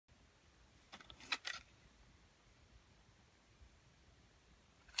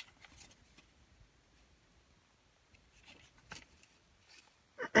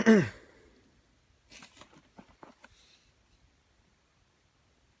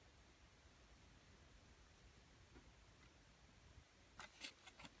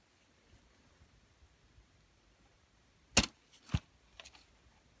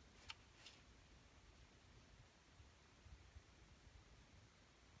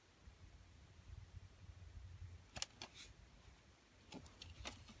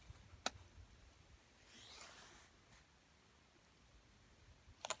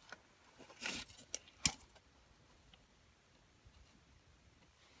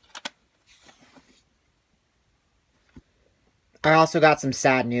I also got some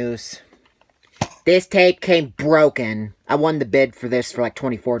sad news. This tape came broken. I won the bid for this for like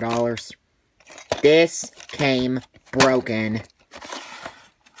 $24. This came broken.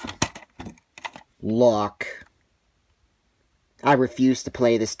 Look. I refuse to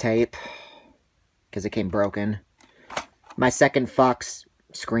play this tape because it came broken. My second Fox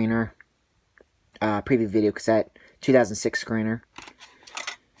screener. Preview video cassette. 2006 screener.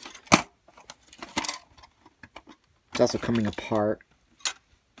 It's also coming apart.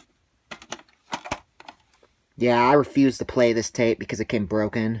 Yeah, I refuse to play this tape because it came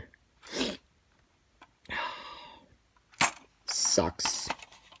broken. Sucks. I'm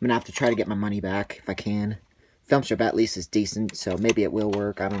gonna have to try to get my money back if I can. Film strip at least is decent, so maybe it will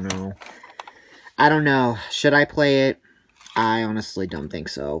work. I don't know. I don't know. Should I play it? I honestly don't think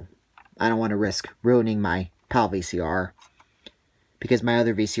so. I don't want to risk ruining my PAL VCR. Because my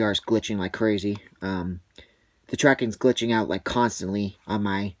other VCR is glitching like crazy. The tracking's glitching out like constantly on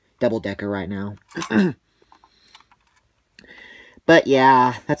my double-decker right now. But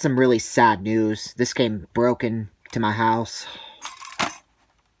yeah, that's some really sad news. This came broken to my house.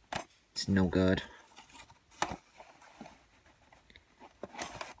 It's no good.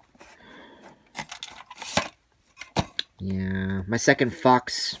 Yeah, my second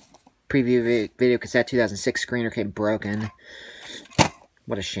Fox preview video cassette 2006 screener came broken.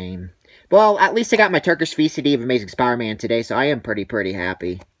 What a shame. Well, at least I got my Turkish VCD of Amazing Spider-Man today, so I am pretty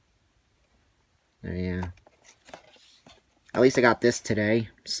happy. Yeah. At least I got this today,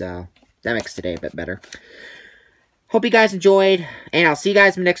 so that makes today a bit better. Hope you guys enjoyed, and I'll see you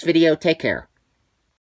guys in the next video. Take care.